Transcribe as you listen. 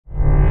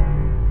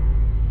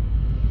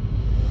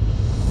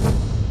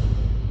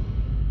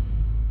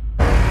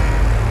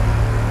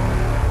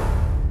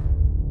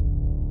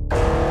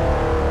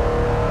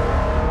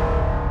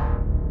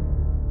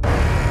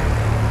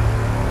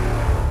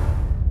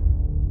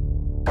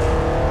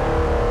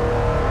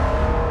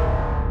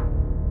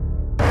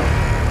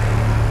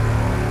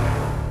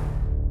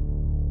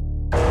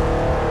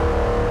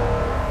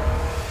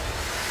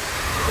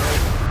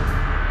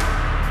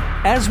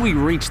As we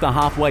reach the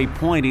halfway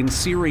point in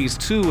Series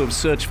 2 of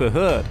Search for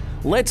Hurt,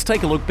 let's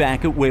take a look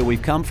back at where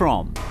we've come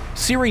from.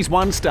 Series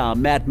 1 star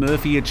Matt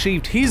Murphy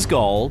achieved his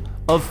goal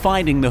of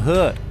finding the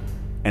hurt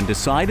and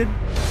decided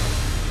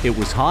it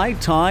was high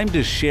time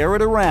to share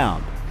it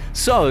around.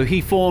 So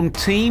he formed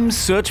Team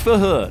Search for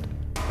Hurt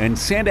and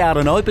sent out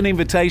an open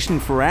invitation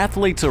for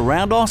athletes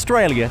around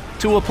Australia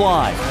to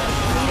apply.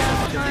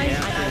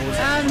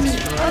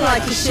 I'd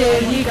like to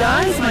share with you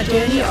guys my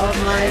journey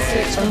of my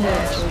Search for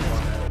Hurt.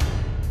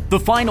 The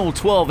final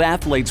 12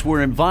 athletes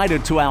were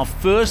invited to our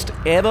first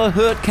ever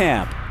Hurt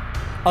Camp,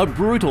 a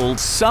brutal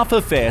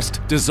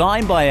sufferfest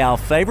designed by our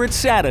favourite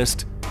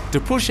sadist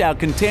to push our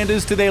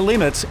contenders to their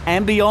limits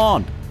and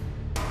beyond.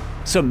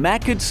 So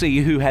Matt could see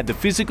who had the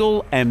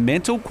physical and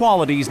mental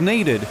qualities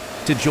needed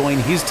to join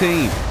his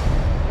team.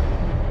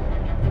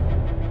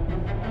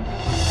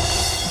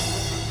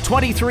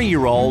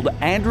 23-year-old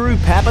Andrew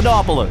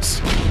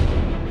Papadopoulos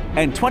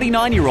and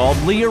 29-year-old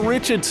Leah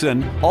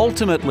Richardson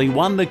ultimately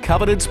won the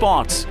coveted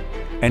spots,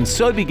 and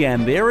so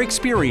began their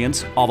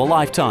experience of a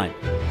lifetime.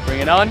 Bring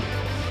it on,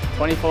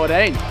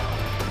 2014,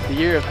 the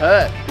year of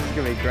Hurt. It's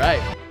gonna be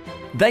great.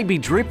 They'd be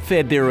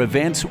drip-fed their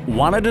events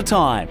one at a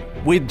time,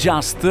 with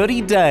just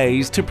 30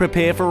 days to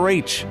prepare for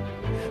each.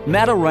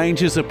 Matt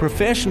arranges a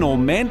professional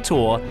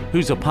mentor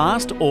who's a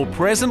past or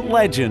present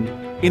legend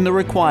in the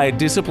required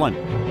discipline.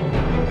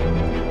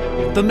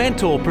 The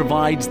mentor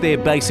provides their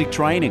basic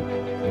training.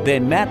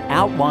 Then Matt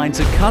outlines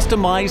a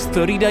customized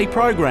 30-day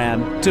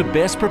program to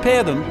best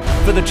prepare them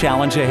for the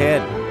challenge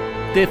ahead.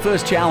 Their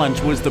first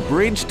challenge was the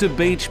Bridge to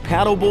Beach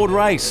paddleboard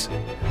race,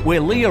 where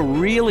Leah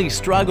really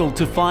struggled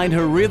to find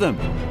her rhythm,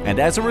 and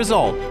as a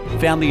result,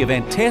 found the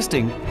event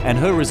testing and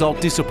her result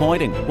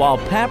disappointing, while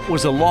Pap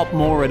was a lot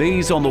more at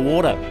ease on the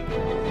water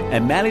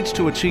and managed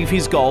to achieve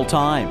his goal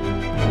time.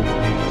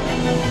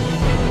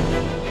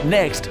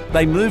 Next,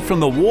 they moved from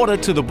the water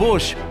to the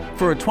bush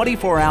for a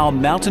 24-hour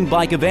mountain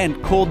bike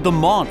event called the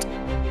Mont.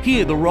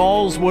 Here the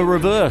roles were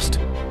reversed,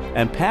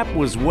 and Pap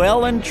was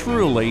well and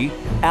truly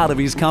out of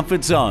his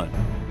comfort zone.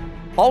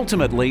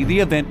 Ultimately, the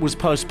event was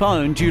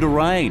postponed due to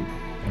rain,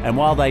 and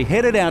while they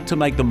headed out to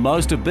make the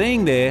most of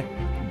being there,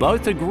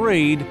 both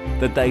agreed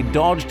that they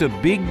dodged a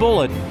big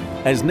bullet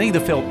as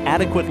neither felt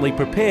adequately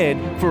prepared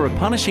for a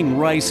punishing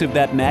race of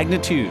that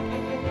magnitude.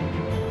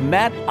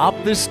 Matt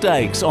upped the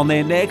stakes on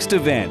their next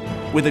event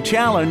with a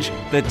challenge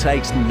that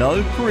takes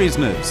no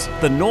prisoners,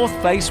 the North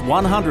Face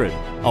 100,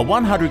 a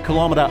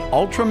 100-kilometre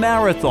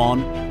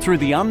ultramarathon through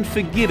the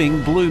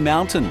unforgiving Blue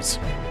Mountains.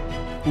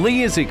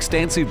 Leah's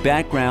extensive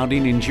background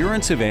in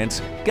endurance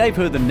events gave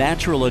her the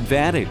natural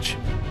advantage,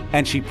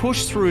 and she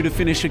pushed through to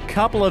finish a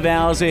couple of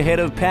hours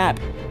ahead of Pap.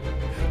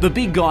 The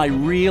big guy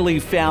really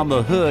found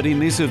the hurt in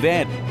this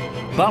event,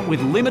 but with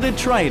limited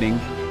training,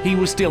 he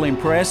was still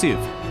impressive,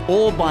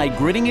 all by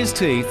gritting his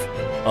teeth,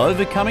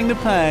 overcoming the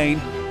pain,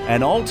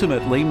 and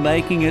ultimately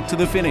making it to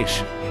the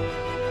finish.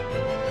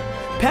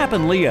 Pap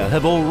and Leah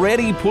have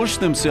already pushed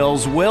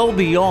themselves well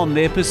beyond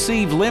their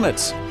perceived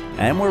limits,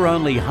 and we're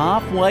only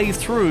halfway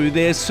through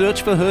their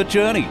Search for Hurt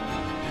journey.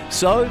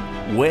 So,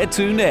 where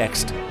to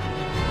next?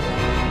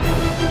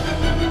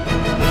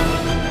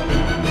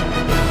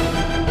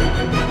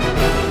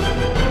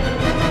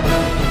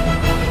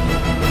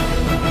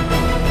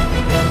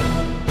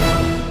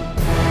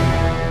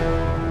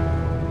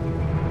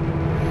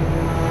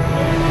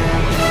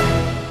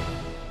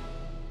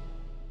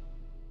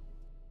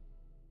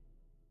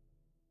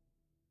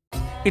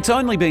 It's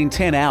only been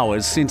 10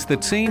 hours since the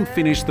team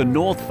finished the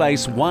North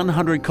Face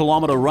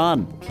 100-kilometre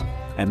run,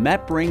 and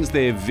Matt brings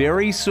their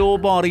very sore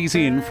bodies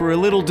in for a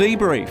little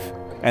debrief,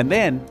 and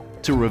then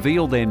to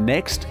reveal their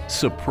next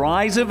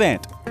surprise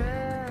event.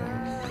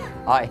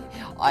 I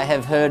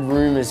have heard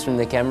rumours from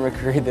the camera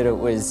crew that it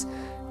was,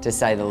 to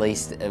say the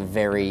least, a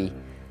very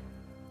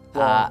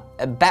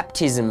a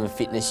baptism of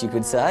fitness, you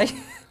could say.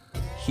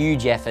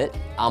 Huge effort,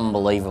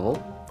 unbelievable.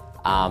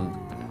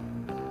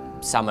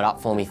 Sum it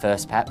up for me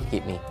first, Pap,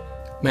 hit me.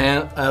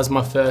 Man, that was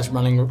my first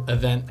running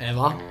event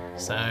ever.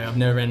 So I've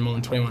never ran more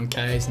than 21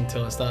 Ks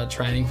until I started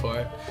training for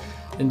it.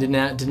 And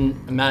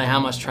didn't matter how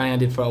much training I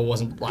did for it, I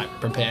wasn't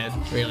prepared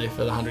really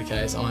for the 100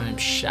 Ks. I am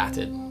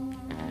shattered,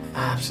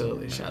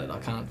 absolutely shattered. I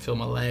can't feel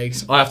my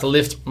legs. I have to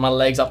lift my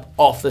legs up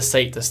off the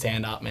seat to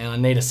stand up, man. I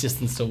need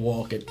assistance to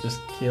walk. It just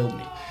killed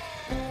me,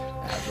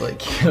 absolutely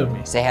killed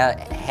me. So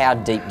how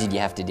deep did you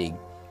have to dig?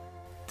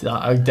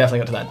 I definitely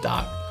got to that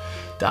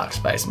dark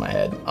space in my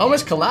head. I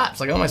almost collapsed,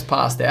 I almost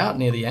passed out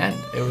near the end.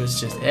 It was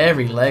just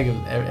every leg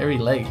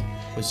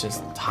was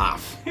just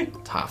tough. It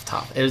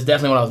was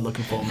definitely what I was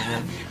looking for,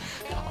 man.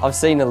 I've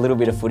seen a little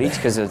bit of footage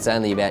because it's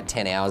only about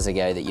 10 hours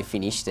ago that you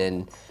finished,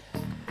 and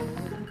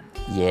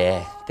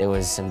yeah, there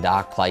was some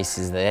dark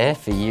places there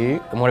for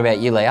you. And what about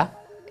you, Leah?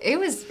 It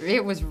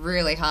was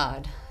really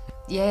hard.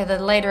 Yeah, the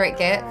later it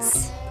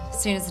gets,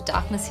 as soon as the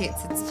darkness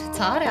hits, it's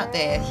hard out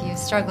there. You're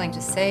struggling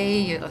to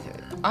see.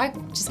 I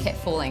just kept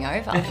falling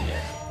over.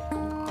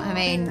 I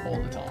mean,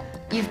 all the time.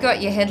 You've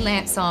got your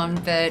headlamps on,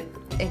 but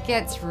it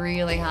gets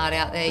really hard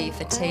out there. You're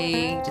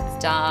fatigued,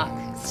 it's dark,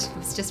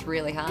 it's just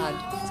really hard.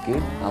 It's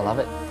good, I love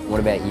it. What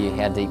about you?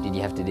 How deep did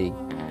you have to dig?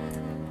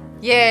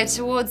 Yeah,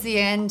 towards the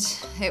end,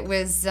 it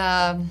was,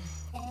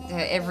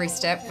 every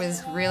step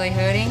was really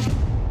hurting.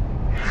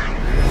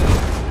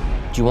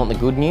 Do you want the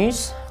good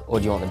news or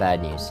do you want the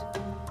bad news?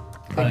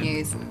 Good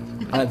news.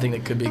 I don't think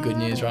that could be good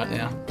news right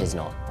now. There's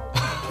not.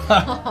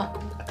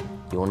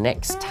 Your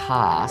next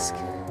task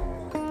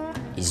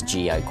is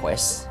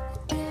GeoQuest,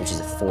 which is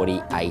a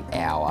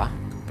 48-hour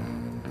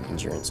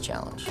endurance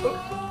challenge.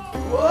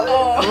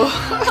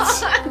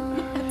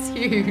 That's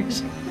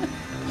huge.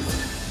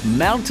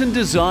 Mountain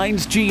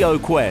Designs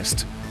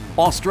GeoQuest,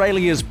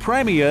 Australia's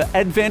premier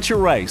adventure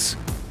race,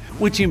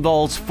 which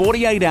involves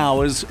 48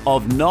 hours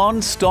of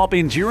non-stop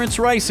endurance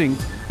racing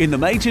in the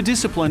major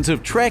disciplines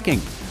of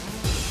trekking,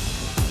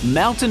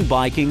 mountain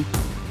biking,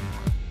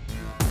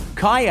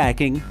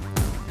 kayaking,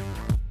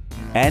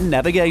 and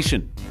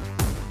navigation.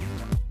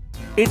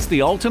 It's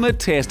the ultimate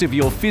test of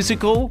your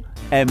physical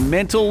and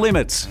mental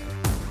limits.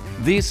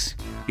 This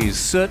is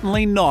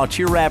certainly not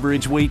your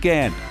average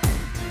weekend.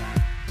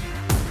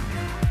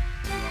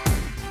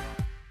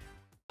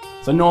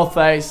 So North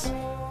Face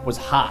was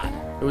hard.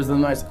 It was the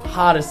most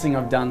hardest thing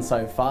I've done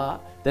so far.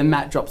 Then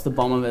Matt drops the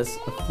bomb of us,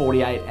 a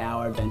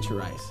 48-hour adventure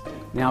race.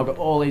 Now I've got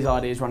all these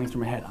ideas running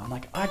through my head. I'm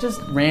like, I just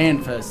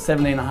ran for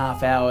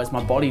 17.5 hours.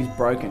 My body's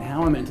broken.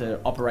 How am I meant to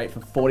operate for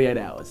 48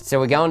 hours? So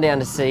we're going down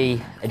to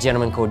see a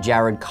gentleman called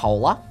Jarad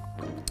Kohlar,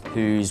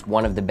 who's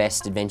one of the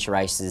best adventure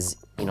racers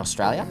in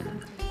Australia.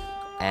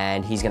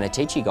 And he's going to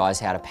teach you guys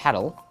how to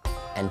paddle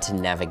and to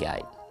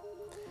navigate.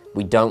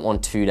 We don't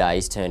want 2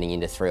 days turning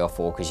into 3 or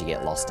 4 because you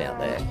get lost out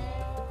there.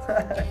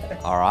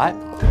 All right?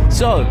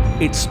 So,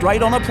 it's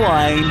straight on a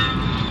plane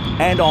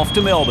and off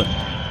to Melbourne.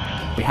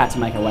 We had to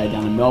make our way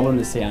down to Melbourne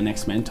to see our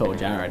next mentor,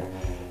 Jarad.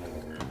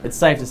 It's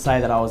safe to say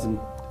that I was in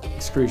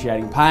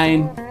excruciating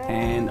pain,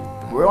 and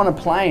we're on a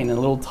plane in a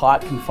little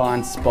tight,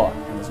 confined spot.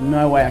 And there's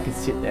no way I could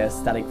sit there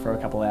static for a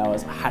couple of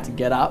hours. I had to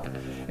get up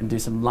and do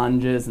some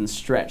lunges and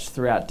stretch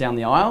throughout down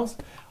the aisles.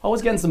 I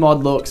was getting some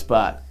odd looks,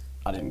 but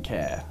I didn't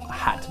care. I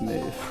had to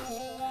move.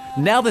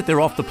 Now that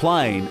they're off the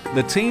plane,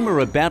 the team are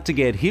about to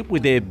get hit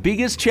with their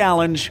biggest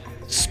challenge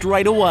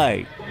straight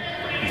away,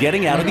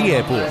 getting out of the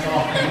airport.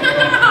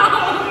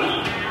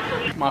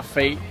 My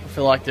feet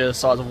feel like they're the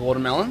size of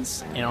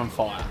watermelons and on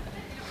fire.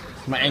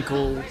 My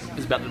ankle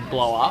is about to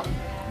blow up.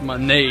 My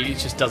knee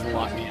just doesn't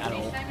like me at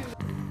all.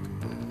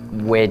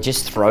 We're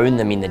just throwing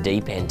them in the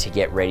deep end to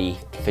get ready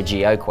for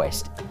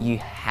GeoQuest. You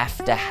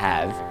have to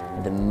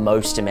have the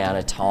most amount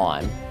of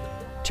time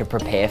to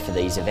prepare for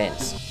these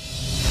events.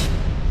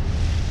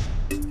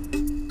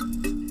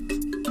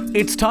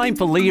 It's time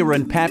for Leah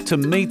and Pat to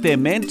meet their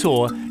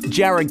mentor,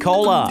 Jarad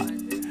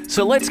Kohlar.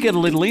 So let's get a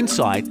little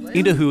insight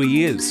into who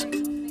he is.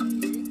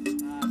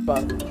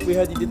 But we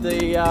heard you did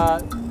the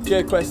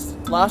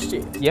GeoQuest last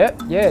year.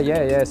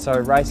 Yeah. So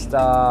raced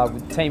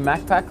with Team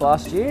MacPack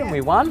last year and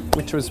we won,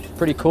 which was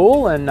pretty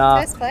cool. And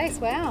First place,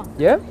 wow.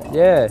 Yeah.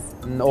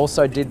 And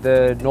also did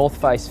the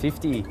North Face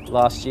 50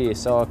 last year,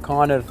 so I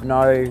kind of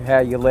know how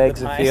your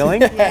legs are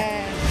feeling.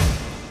 Yeah.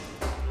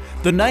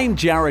 The name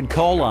Jarad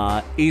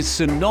Kohlar is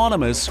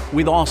synonymous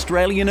with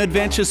Australian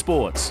adventure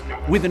sports,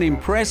 with an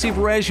impressive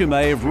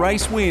resume of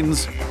race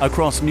wins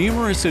across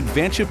numerous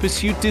adventure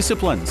pursuit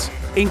disciplines,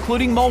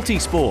 including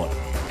multisport,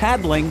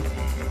 paddling,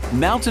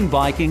 mountain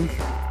biking,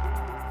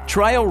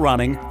 trail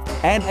running,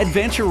 and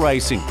adventure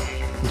racing.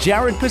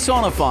 Jarad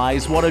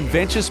personifies what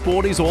adventure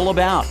sport is all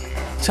about: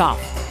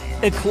 tough,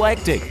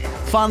 eclectic,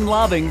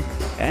 fun-loving,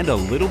 and a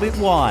little bit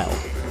wild.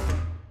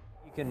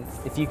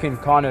 If you can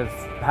kind of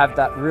have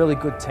that really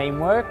good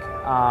teamwork,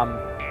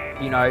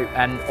 you know,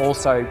 and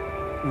also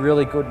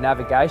really good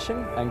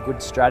navigation and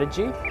good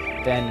strategy,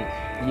 then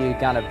you're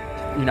gonna,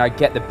 you know,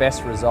 get the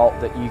best result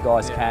that you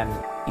guys can.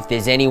 If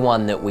there's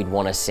anyone that we'd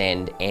want to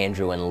send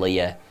Andrew and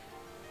Leah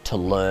to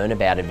learn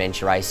about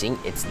adventure racing,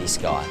 it's this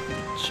guy.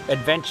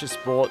 Adventure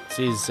sports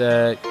is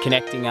a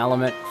connecting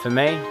element for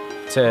me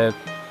to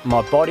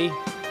my body,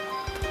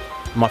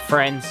 my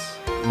friends,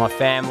 my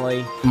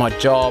family, my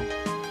job,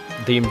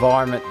 the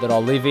environment that I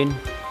live in,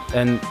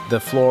 and the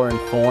flora and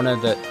fauna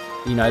that,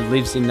 you know,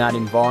 lives in that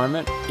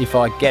environment. If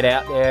I get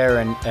out there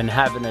and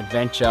have an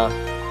adventure,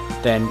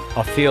 then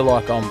I feel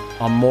like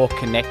I'm more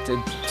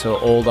connected to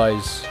all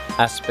those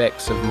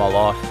aspects of my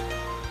life.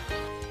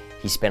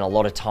 He spent a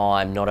lot of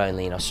time not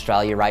only in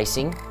Australia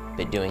racing,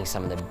 but doing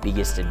some of the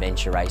biggest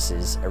adventure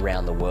races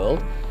around the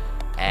world.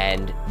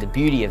 And the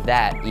beauty of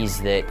that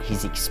is that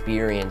he's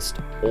experienced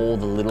all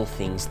the little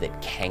things that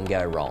can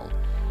go wrong.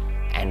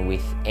 And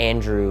with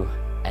Andrew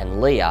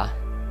and Leah,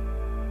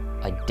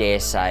 I dare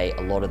say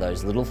a lot of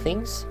those little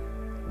things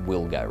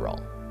will go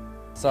wrong.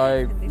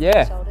 So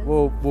yeah,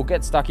 we'll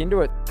get stuck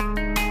into it.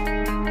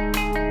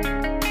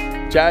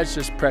 Jared's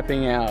just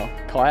prepping our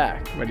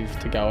kayak, ready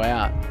to go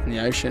out in the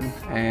ocean.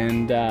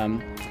 And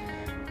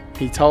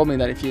he told me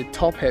that if you're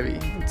top heavy,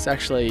 it's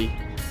actually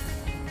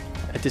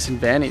a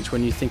disadvantage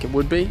when you think it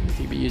would be.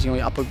 You'd be using all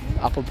your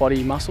upper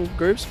body muscle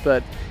groups,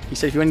 but he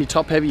said when you're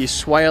top heavy, you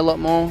sway a lot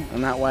more,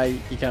 and that way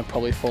you're going to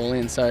probably fall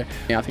in. So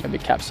yeah, I think I'll be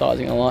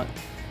capsizing a lot.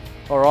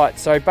 All right,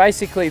 so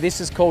basically this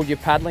is called your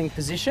paddling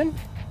position.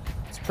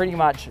 It's pretty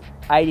much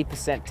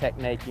 80%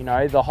 technique, you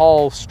know. The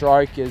whole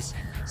stroke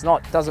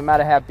doesn't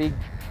matter how big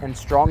and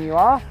strong you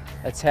are,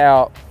 it's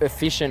how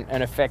efficient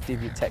and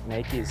effective your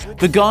technique is.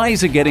 The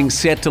guys are getting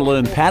set to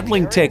learn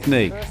paddling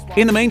technique.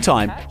 In the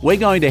meantime, we're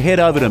going to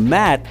head over to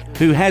Matt,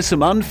 who has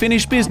some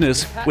unfinished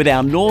business with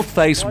our North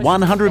Face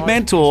 100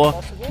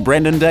 mentor,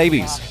 Brendan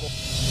Davies.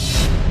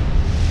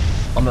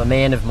 I'm a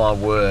man of my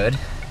word,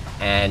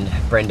 and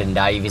Brendan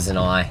Davies and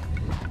I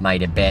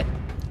made a bet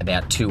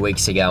about 2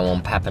 weeks ago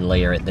on Pap and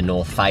Leah at the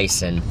North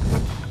Face. And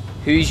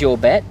who's your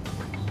bet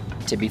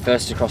to be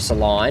first across the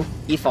line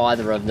if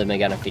either of them are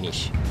going to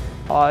finish?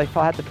 Oh, if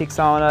I had to pick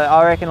someone,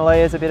 I reckon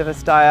Leah's a bit of a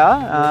stayer.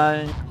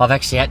 I've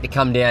actually had to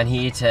come down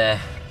here to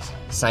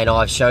St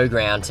Ives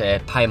Showground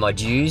to pay my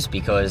dues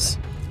because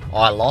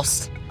I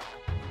lost.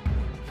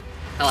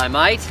 Hello,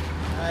 mate.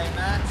 Hey,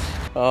 Matt.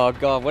 Oh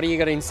God, what do you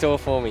got in store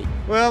for me?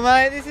 Well,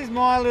 mate, this is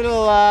my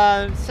little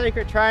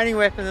secret training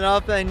weapon that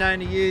I've been known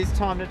to use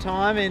time to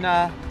time.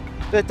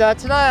 But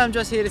today I'm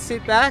just here to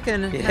sit back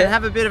and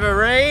have a bit of a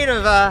read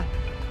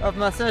of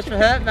my Search for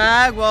Hurt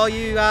mag while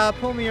you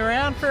pull me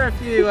around for a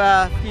few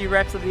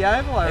reps of the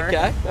oval.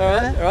 Okay,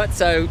 all right.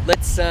 So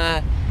let's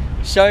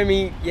show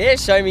me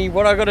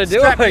what I got to do.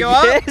 Strap you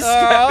up.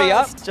 Strap me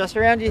up. Just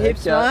around your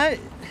hips, mate.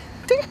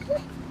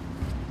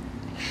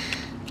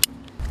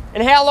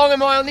 And how long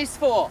am I on this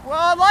for? Well,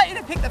 I'd like you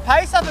to pick the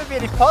pace up a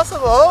bit if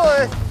possible.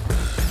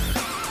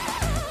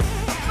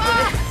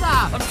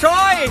 Faster! I'm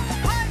trying.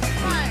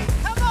 Mate,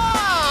 come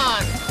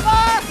on!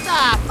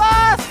 Faster!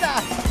 Faster!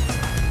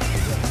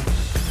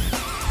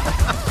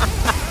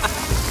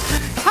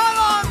 Come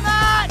on,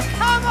 Matt!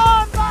 Come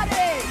on,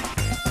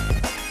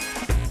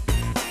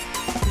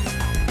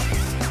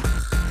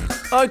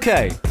 buddy!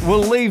 Okay,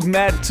 we'll leave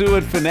Matt to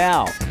it for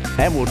now,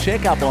 and we'll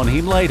check up on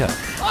him later.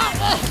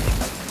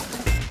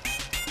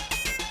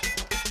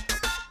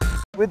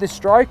 With the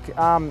stroke,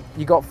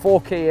 you got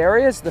 4 key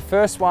areas. The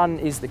first one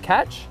is the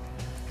catch.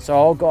 So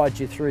I'll guide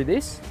you through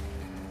this.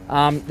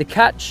 The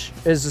catch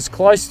is as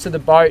close to the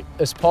boat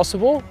as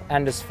possible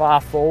and as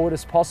far forward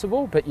as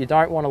possible, but you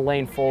don't want to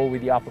lean forward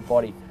with your upper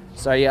body.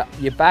 So your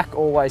back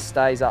always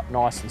stays up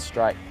nice and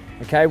straight.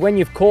 Okay, when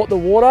you've caught the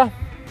water,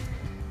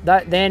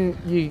 then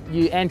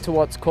you enter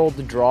what's called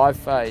the drive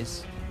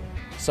phase.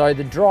 So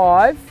the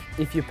drive,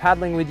 if you're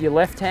paddling with your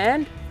left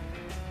hand,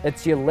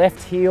 it's your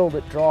left heel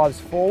that drives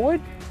forward,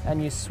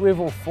 and you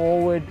swivel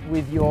forward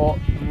with your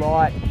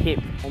right hip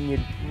and you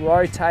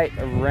rotate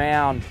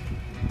around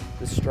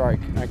the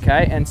stroke,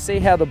 okay? And see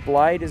how the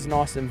blade is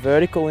nice and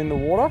vertical in the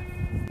water?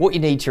 What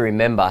you need to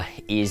remember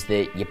is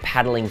that you're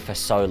paddling for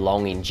so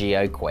long in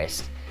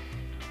GeoQuest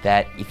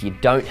that if you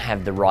don't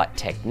have the right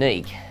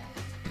technique,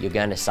 you're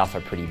going to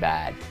suffer pretty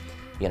bad.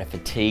 You're going to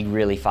fatigue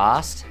really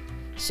fast.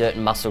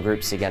 Certain muscle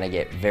groups are going to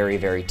get very,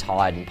 very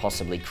tired and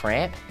possibly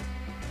cramp.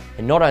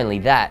 And not only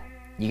that,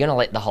 you're going to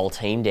let the whole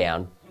team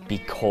down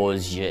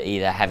because you're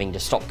either having to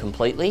stop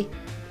completely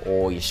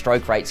or your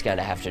stroke rate's going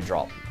to have to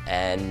drop,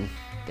 and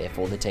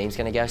therefore the team's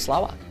going to go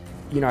slower.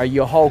 You know,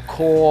 your whole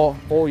core,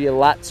 all your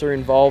lats are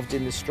involved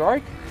in the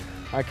stroke,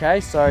 okay?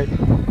 So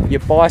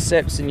your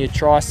biceps and your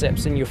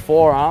triceps and your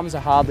forearms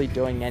are hardly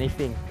doing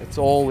anything. It's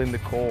all in the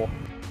core.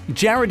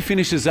 Jarad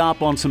finishes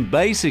up on some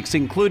basics,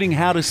 including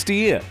how to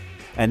steer.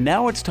 And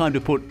now it's time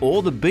to put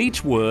all the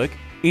beach work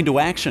into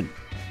action.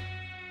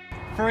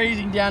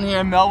 Freezing down here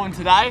in Melbourne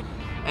today,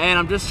 and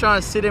I'm just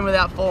trying to sit in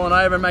without falling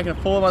over and making a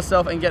fool of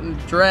myself and getting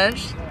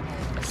drenched.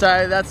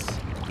 So that's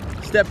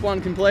step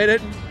 1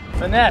 completed.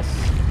 Finesse,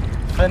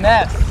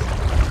 finesse,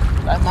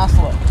 don't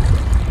muscle it.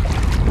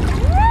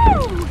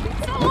 Woo!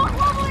 It's a lot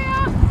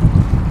lovelier!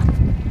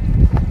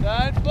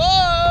 Don't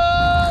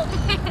fall!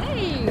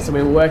 Hey! So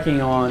we were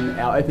working on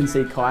our open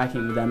sea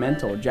kayaking with our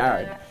mentor,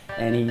 Jarad,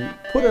 and he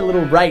put a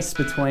little race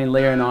between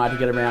Leah and I to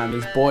get around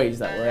these buoys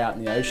that were out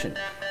in the ocean.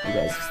 He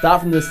goes,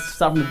 start from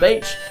the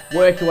beach,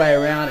 work your way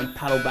around and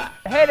paddle back.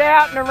 Head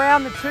out and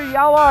around the 2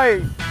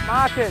 yellow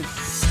markers.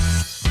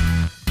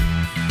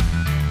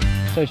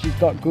 So she's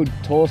got good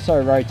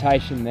torso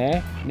rotation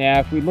there. Now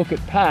if we look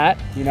at Pat,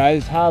 you know,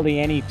 there's hardly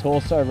any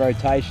torso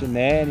rotation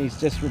there, and he's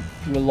just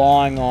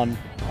relying on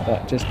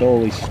just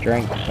all his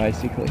strength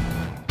basically.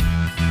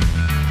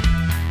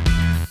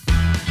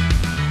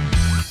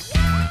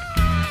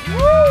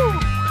 Woo!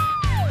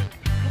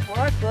 Good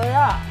work,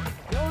 Leah.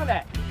 Doing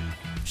it.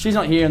 She's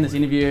not here in this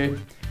interview.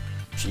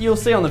 You'll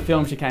see on the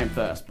film she came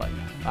first, but you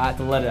know, I had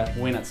to let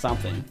her win at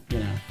something, you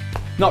know.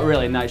 Not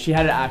really, no. She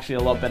had actually a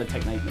lot better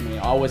technique than me.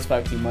 I was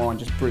focusing more on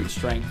just brute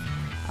strength.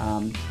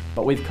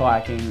 But with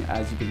kayaking,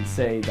 as you can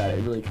see, that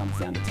it really comes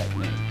down to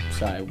technique.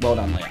 So, well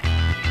done, Leah.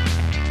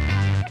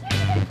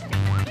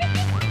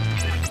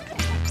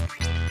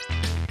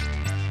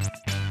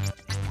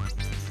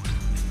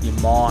 Your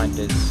mind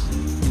is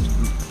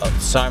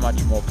so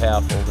much more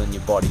powerful than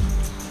your body,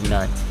 you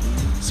know.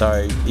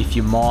 So if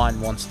your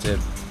mind wants to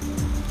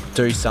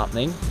do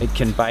something, it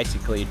can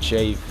basically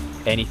achieve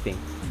anything,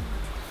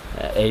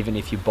 even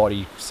if your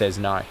body says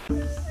no.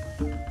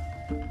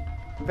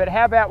 but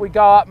how about we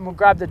go up and we'll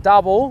grab the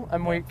double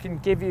and we can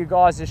give you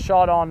guys a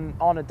shot on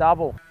a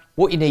double.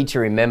 What you need to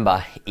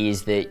remember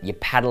is that you're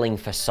paddling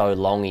for so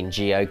long in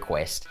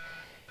GeoQuest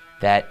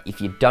that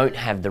if you don't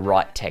have the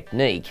right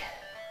technique,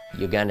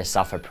 you're going to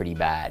suffer pretty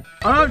bad.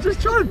 I'm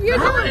just trying to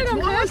balance.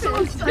 Why is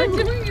someone staying?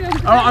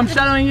 Oh, I'm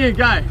shadowing you,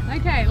 go.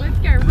 Okay, let's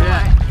go,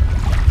 right.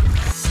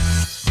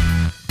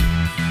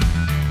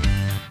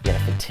 You're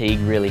going to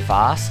fatigue really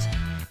fast.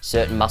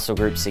 Certain muscle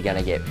groups are going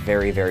to get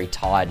very, very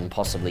tired and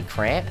possibly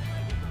cramp.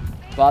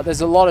 But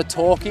there's a lot of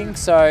talking,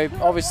 so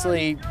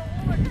obviously,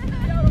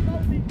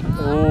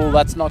 oh,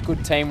 that's not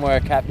good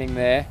teamwork happening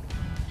there.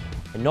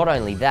 And not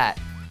only that,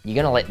 you're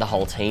going to let the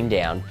whole team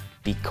down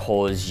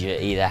because you're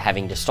either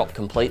having to stop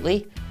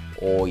completely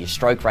or your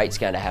stroke rate's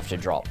going to have to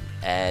drop,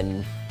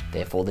 and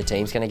therefore the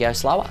team's going to go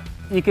slower.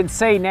 You can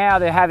see now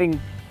they're having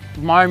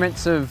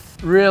moments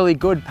of really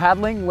good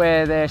paddling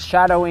where they're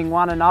shadowing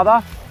one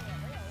another,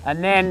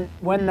 and then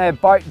when their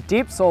boat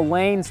dips or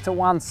leans to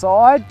one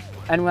side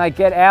and when they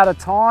get out of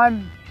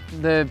time,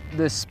 the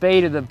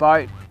speed of the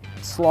boat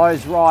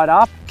slows right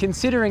up.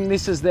 Considering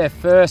this is their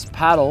first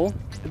paddle,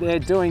 they're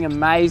doing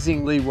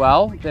amazingly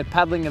well. They're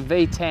paddling a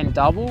V10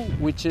 double,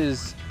 which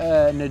is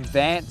an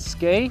advanced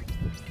ski.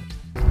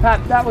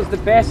 Pat, that was the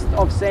best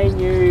I've seen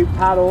you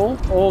paddle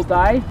all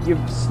day.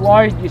 You've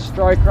slowed your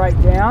stroke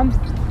rate down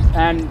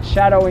and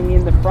shadowing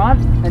in the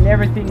front, and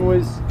everything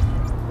was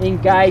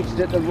engaged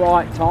at the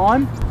right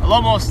time. A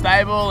lot more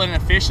stable and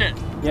efficient.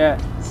 Yeah.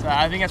 So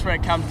I think that's where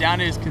it comes down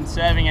to, is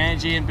conserving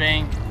energy and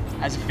being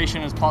as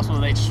efficient as possible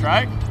with each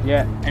stroke.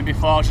 Yeah. And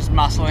before I was just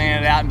muscling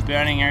it out and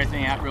burning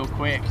everything out real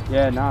quick.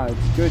 Yeah, no,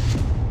 it's good.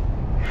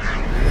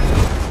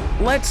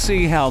 Let's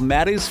see how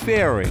Matt is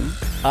faring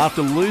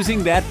after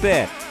losing that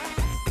bet.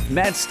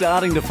 Matt's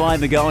starting to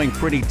find the going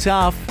pretty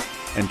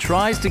tough and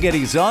tries to get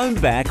his own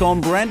back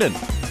on Brendan.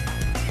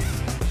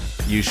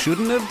 You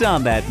shouldn't have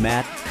done that,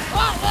 Matt.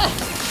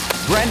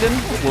 Brendan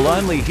will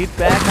only hit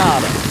back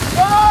harder.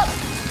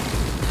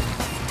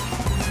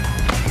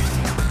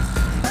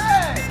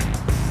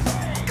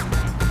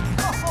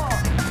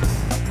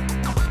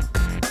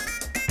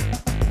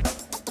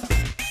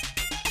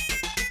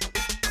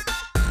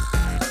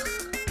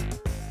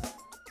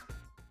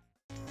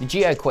 The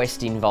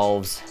GeoQuest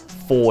involves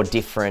 4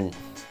 different,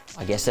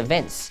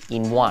 events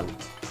in one.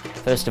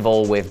 First of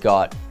all, we've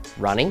got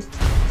running,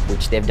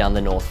 which they've done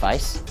the North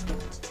Face.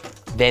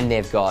 Then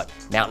they've got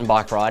mountain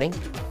bike riding,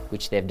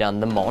 which they've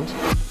done the Mont.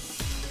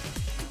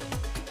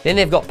 Then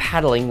they've got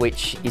paddling,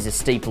 which is a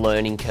steep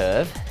learning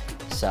curve.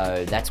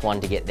 So that's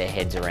one to get their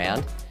heads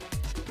around.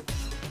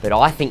 But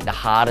I think the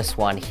hardest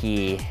one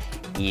here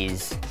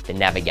is the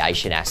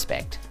navigation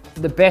aspect.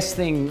 The best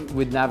thing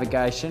with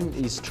navigation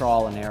is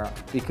trial and error,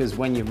 because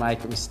when you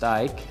make a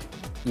mistake,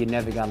 you're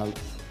never going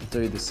to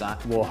do the same.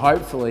 Well,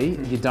 hopefully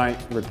you don't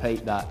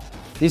repeat that.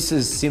 This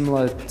is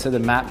similar to the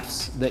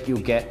maps that you'll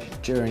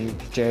get during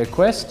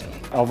GeoQuest.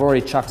 I've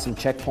already chucked some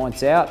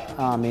checkpoints out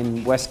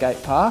in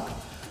Westgate Park.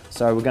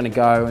 So we're going to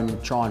go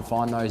and try and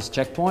find those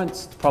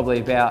checkpoints.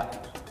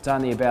 It's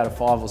only about a 5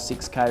 or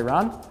 6K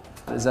run.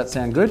 Does that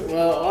sound good?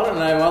 Well, I don't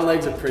know, my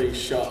legs are pretty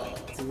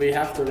shot. Do we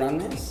have to run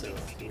this?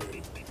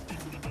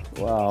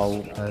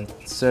 Well,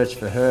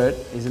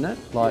 Search4hurt, isn't it?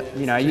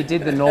 You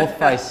did the North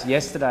Face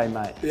yesterday,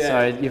 mate. Yeah.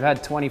 So you've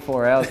had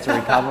 24 hours to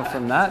recover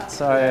from that.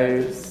 So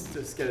yeah,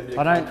 just get a bit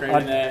of concrete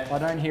in there. I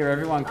don't hear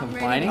everyone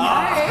complaining. Very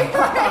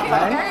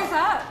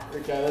hard.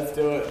 Okay, let's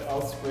do it.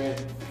 I'll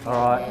sprint. All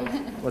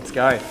right, let's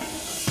go.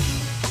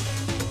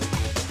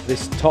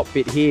 This top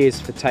bit here is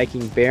for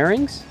taking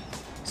bearings.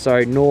 So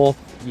north,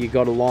 you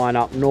got to line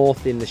up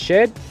north in the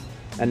shed,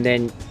 and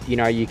then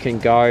you can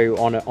go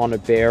on a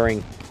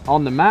bearing.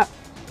 On the map,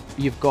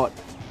 you've got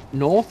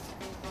north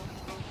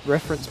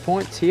reference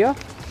points here,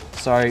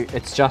 so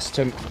it's just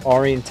to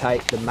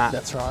orientate the map.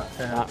 That's right.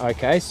 Yeah.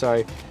 Okay,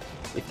 so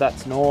if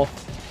that's north,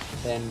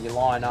 then you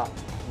line up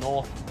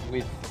north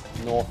with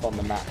north on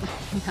the map.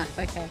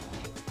 Okay.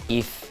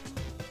 If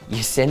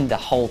you send the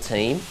whole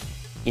team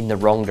in the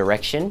wrong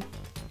direction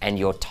and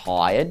you're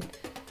tired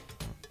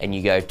and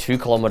you go 2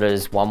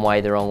 kilometres one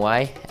way the wrong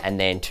way and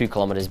then 2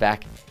 kilometres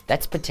back,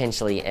 that's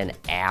potentially an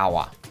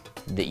hour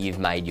that you've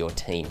made your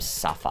team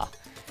suffer.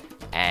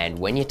 And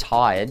when you're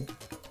tired,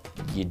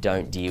 you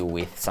don't deal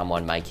with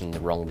someone making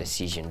the wrong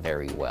decision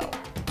very well.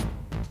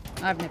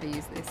 I've never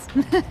used this.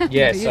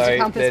 Yeah,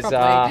 so there's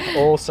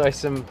also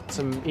some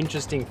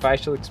interesting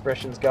facial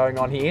expressions going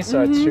on here,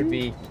 so it should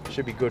be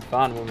good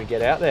fun when we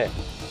get out there.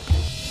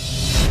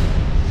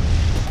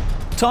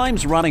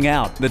 Time's running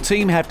out. The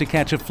team have to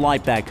catch a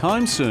flight back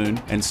home soon,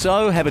 and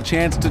so have a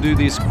chance to do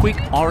this quick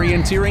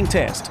orienteering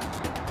test.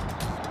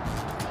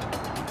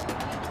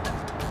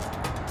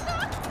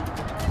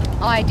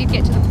 I did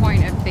get to the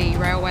point of the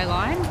railway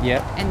line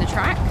and the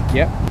track.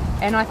 Yep.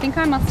 And I think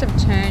I must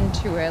have turned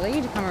too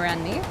early to come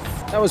around this.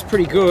 That was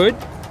pretty good.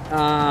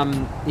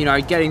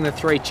 Getting the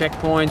 3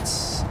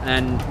 checkpoints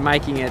and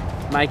making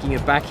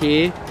it back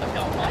here.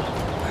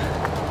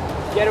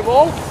 Get them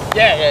all?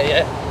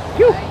 Yeah.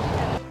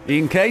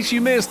 In case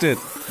you missed it,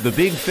 the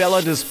big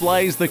fella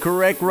displays the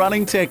correct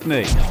running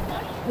technique.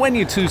 When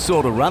you two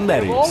sort of run,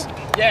 that is.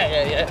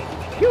 Yeah.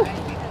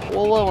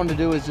 All I want to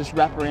do is just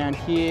wrap around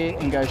here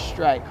and go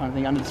straight, kind of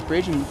thing, under this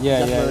bridge, and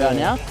that's where we are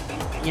now.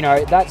 You know,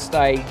 at that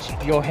stage,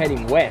 you're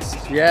heading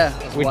west. Yeah.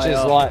 Which is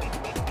like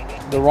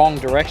the wrong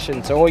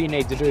direction. So all you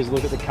need to do is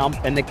look at the compass,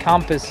 and the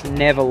compass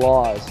never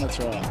lies. That's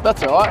right.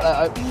 That's all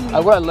right.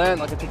 What I learned,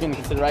 like I took into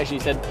consideration,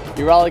 he said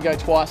you rather go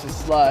twice as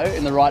slow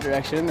in the right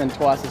direction than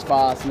twice as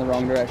fast in the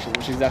wrong direction,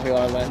 which is exactly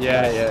what I learned.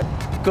 Yeah.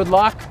 Good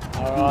luck.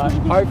 All right.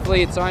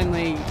 Hopefully it's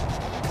only,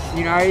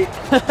 48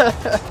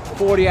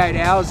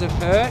 hours of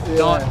hurt,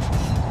 not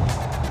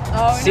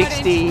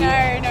 60. No.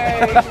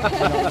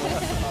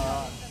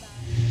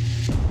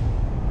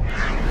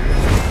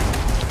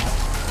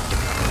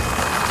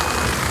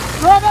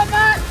 Robert,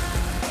 Matt!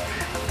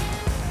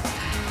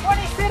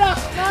 20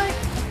 sit-ups, mate!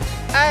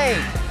 8,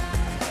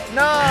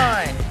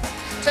 9,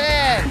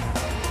 10,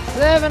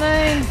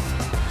 17,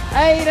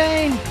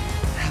 18,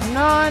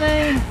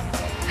 19,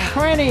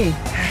 20.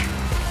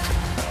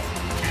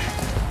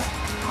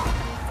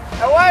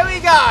 Away we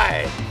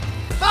go!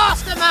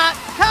 Faster, Matt!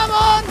 Come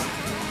on!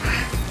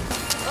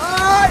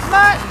 Alright,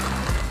 Matt!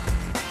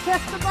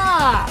 Test the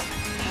bar!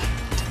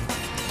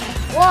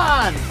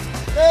 1,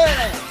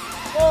 30,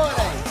 40,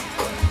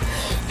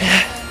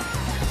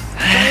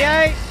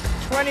 28,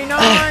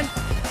 29,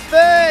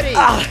 30.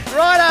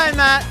 Righto,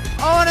 Matt.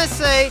 I want to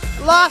see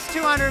last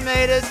 200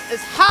 metres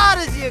as hard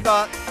as you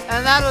got,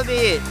 and that'll be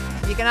it.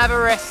 You can have a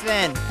rest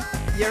then.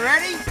 You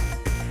ready?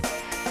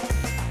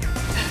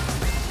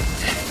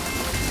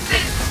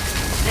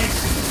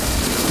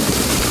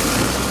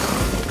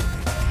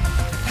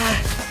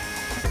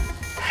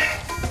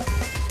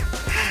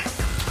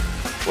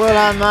 Well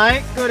done,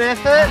 mate. Good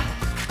effort.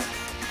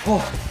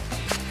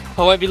 I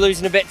won't be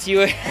losing a bet to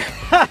you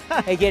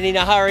again in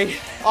a hurry.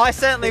 I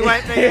certainly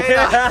won't be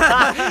either.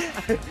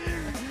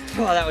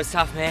 Oh, that was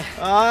tough, man.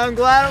 I'm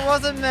glad it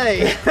wasn't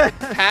me.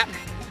 Pap,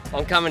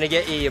 I'm coming to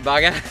get you, you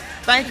bugger.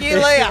 Thank you,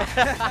 Leah.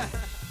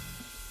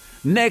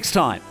 Next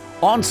time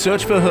on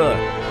Search for Hurt,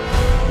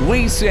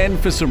 we send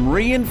for some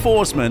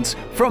reinforcements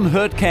from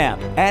Hurt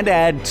Camp and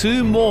add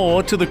 2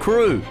 more to the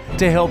crew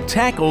to help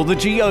tackle the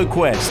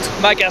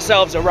GeoQuest. Make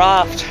ourselves a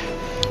raft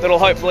that'll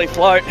hopefully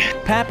float.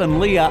 Pap and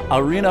Leah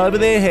are in over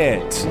their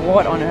heads.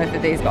 What on earth are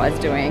these guys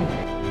doing?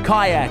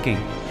 Kayaking,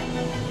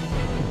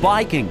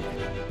 biking,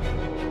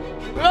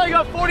 We've only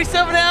got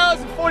 47 hours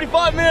and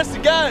 45 minutes to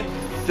go.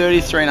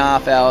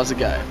 33.5 hours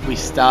ago, we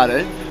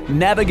started.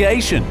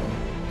 navigation.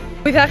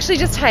 We've actually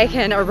just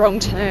taken a wrong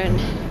turn.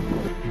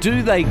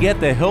 Do they get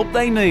the help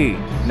they need?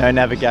 No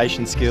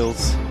navigation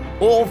skills.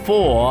 All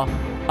 4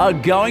 are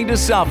going to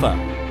suffer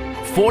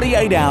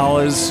 48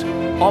 hours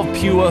of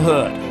pure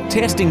hurt,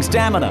 testing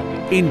stamina,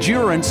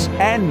 endurance,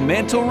 and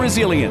mental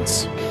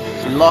resilience.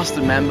 We lost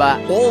a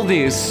member. All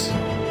this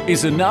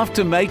is enough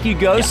to make you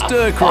go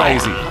stir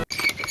crazy.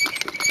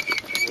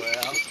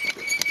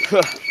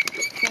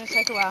 It's going to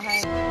take a while,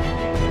 hey?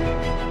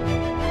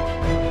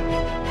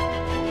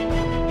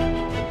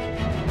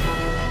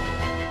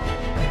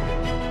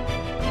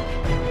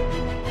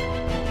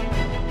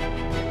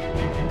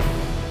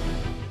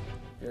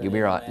 You'll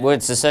be right. Well,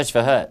 it's a Search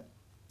for Hurt.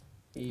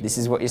 This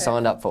is what you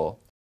signed up for.